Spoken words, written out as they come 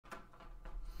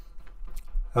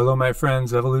Hello, my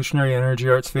friends, Evolutionary Energy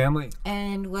Arts family.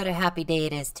 And what a happy day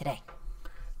it is today.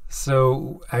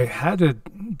 So, I had to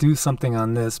do something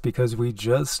on this because we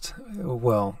just,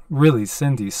 well, really,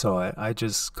 Cindy saw it. I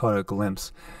just caught a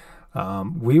glimpse.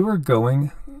 We were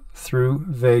going through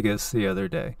Vegas the other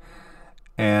day,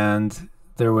 and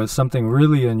there was something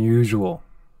really unusual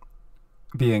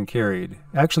being carried.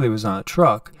 Actually, it was on a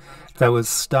truck that was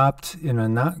stopped in a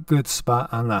not good spot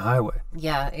on the highway.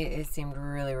 Yeah, it seemed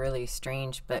really, really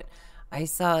strange, but I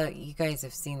saw you guys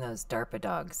have seen those DARPA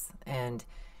dogs, and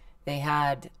they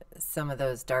had some of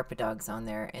those DARPA dogs on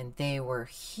there, and they were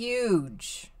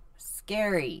huge,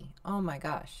 scary. Oh my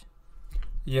gosh.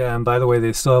 Yeah, and by the way,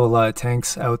 they still have a lot of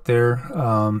tanks out there,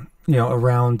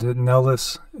 around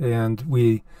Nellis, and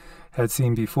we had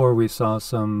seen before, we saw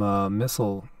some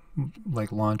missile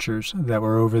like launchers that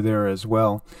were over there as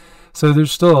well. So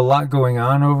there's still a lot going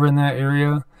on over in that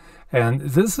area, and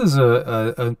this is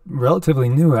a relatively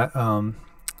new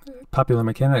Popular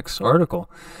Mechanics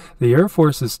article. The Air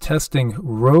Force is testing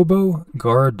robo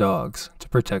guard dogs to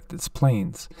protect its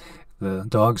planes. The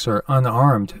dogs are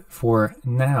unarmed for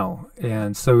now.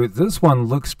 And so this one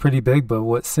looks pretty big, but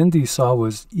what Cindy saw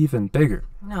was even bigger.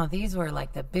 No, these were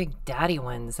like the big daddy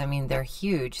ones. I mean, they're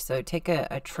huge. So take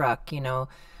a truck,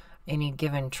 any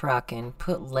given truck, and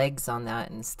put legs on that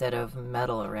instead of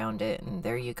metal around it, and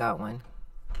there you got one.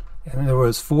 And there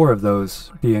was 4 of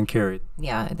those being carried.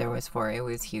 Yeah, there was 4. It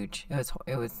was huge.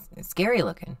 It was scary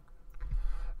looking.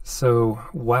 So,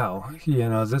 wow,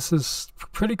 this is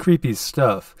pretty creepy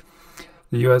stuff.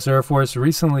 The U.S. Air Force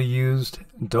recently used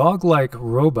dog-like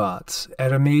robots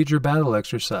at a major battle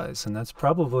exercise, and that's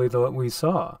probably what we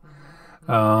saw.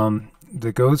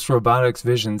 The Ghost Robotics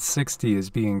Vision 60 is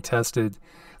being tested.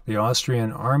 The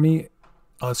Australian Army,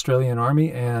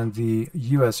 and the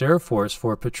U.S. Air Force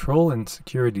for patrol and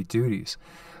security duties.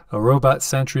 A robot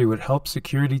sentry would help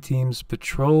security teams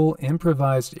patrol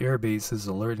improvised air bases,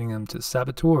 alerting them to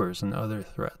saboteurs and other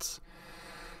threats.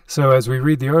 So as we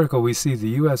read the article, we see the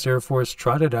U.S. Air Force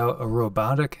trotted out a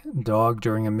robotic dog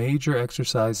during a major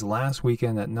exercise last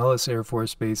weekend at Nellis Air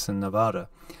Force Base in Nevada.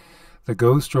 The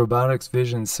Ghost Robotics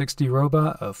Vision 60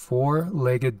 robot, a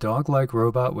 4-legged dog-like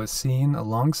robot, was seen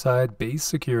alongside base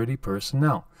security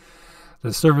personnel.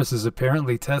 The service is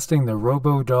apparently testing the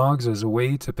robo-dogs as a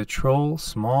way to patrol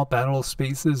small battle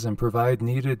spaces and provide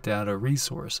needed data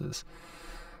resources.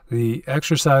 The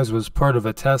exercise was part of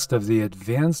a test of the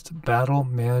Advanced Battle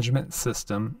Management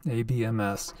System,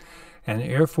 ABMS, an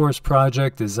Air Force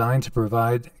project designed to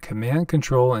provide command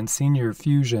control and senior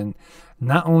fusion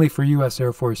not only for U.S.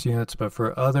 Air Force units but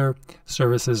for other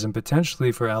services and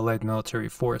potentially for allied military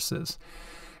forces.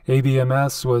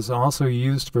 ABMS was also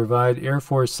used to provide Air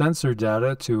Force sensor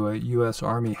data to a U.S.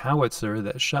 Army howitzer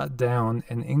that shot down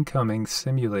an incoming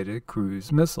simulated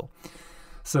cruise missile.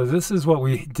 So this is what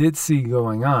we did see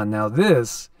going on. Now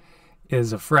this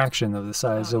is a fraction of the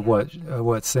size of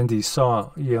what Cindy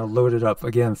saw, loaded up.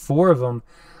 Again, 4 of them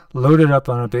loaded up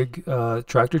on a big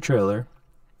tractor trailer.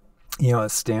 A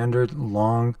standard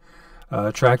long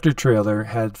tractor trailer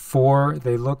had 4.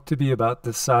 They looked to be about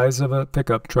the size of a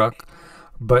pickup truck,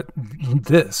 but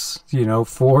this,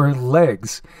 4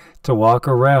 legs to walk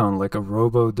around like a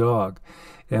robo dog.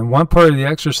 And one part of the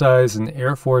exercise, an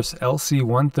Air Force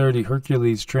LC-130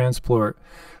 Hercules transport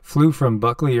flew from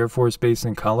Buckley Air Force Base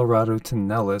in Colorado to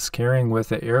Nellis, carrying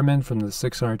with it airmen from the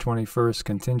 621st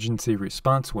Contingency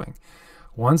Response Wing.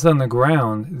 Once on the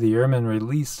ground, the airmen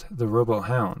released the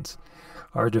robo-hounds.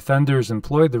 Our defenders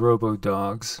employed the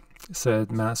robo-dogs,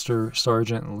 said Master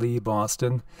Sergeant Lee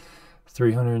Boston,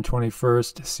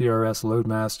 321st CRS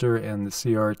Loadmaster and the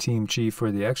CR Team Chief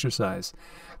for the exercise.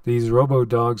 These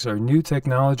robo-dogs are new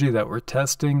technology that we're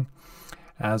testing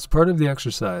as part of the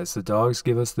exercise. The dogs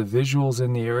give us the visuals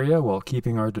in the area while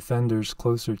keeping our defenders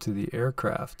closer to the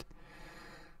aircraft.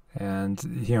 And,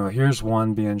 here's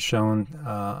one being shown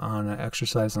on an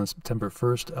exercise on September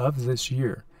 1st of this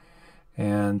year.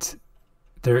 And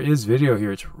there is video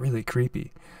here. It's really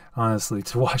creepy, honestly,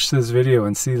 to watch this video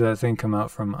and see that thing come out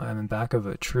from the back of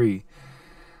a tree.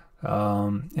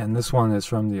 And this one is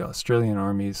from the Australian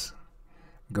Army's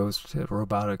Ghost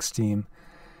Robotics team.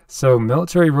 So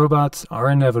military robots are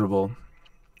inevitable,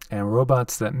 and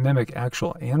robots that mimic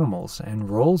actual animals and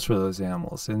roles for those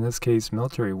animals, in this case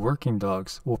military working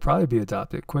dogs, will probably be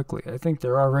adopted quickly. I think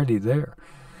they're already there.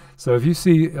 So if you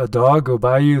see a dog go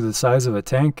by you the size of a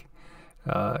tank,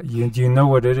 you know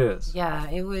what it is. Yeah,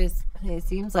 it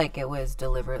seems like it was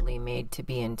deliberately made to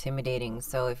be intimidating.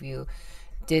 So if you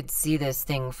did see this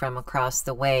thing from across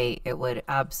the way, it would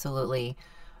absolutely,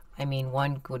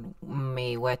 one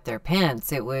may wet their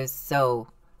pants. It was so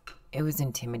it was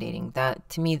intimidating. That,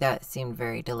 to me, that seemed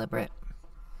very deliberate.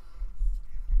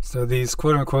 So these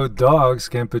quote-unquote dogs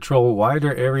can patrol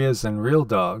wider areas than real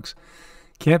dogs,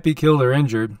 can't be killed or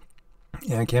injured,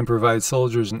 and can provide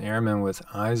soldiers and airmen with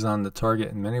eyes on the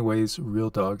target in many ways real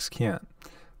dogs can't.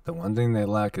 The one thing they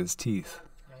lack is teeth.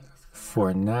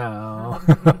 For now.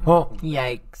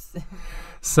 Yikes.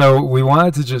 So we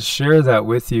wanted to just share that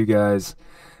with you guys.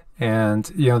 And,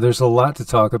 there's a lot to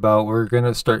talk about. We're going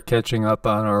to start catching up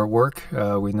on our work.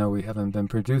 We know we haven't been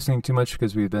producing too much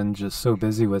because we've been just so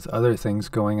busy with other things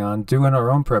going on, doing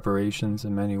our own preparations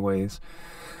in many ways.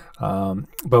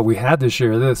 But we had to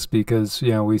share this because,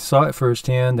 we saw it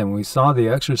firsthand and we saw the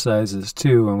exercises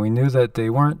too, and we knew that they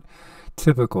weren't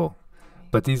typical.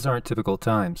 But these aren't typical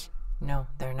times. No,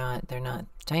 they're not. They're not.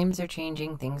 Times are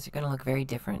changing. Things are going to look very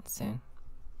different soon.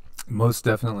 Most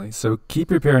definitely. So keep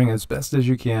preparing as best as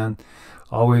you can.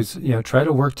 Always, try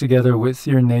to work together with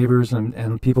your neighbors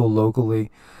and people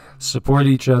locally. Support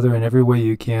each other in every way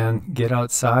you can. Get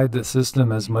outside the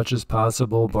system as much as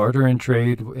possible. Barter and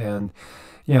trade, and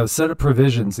set up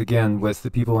provisions again with the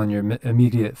people in your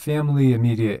immediate family,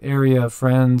 immediate area,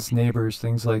 friends, neighbors,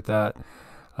 things like that,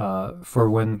 for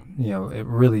when it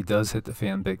really does hit the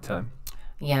fan big time.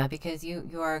 Yeah, because you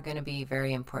are going to be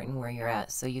very important where you're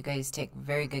at. So you guys take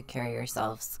very good care of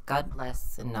yourselves. God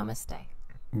bless and namaste.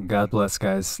 God bless,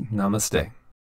 guys. Namaste.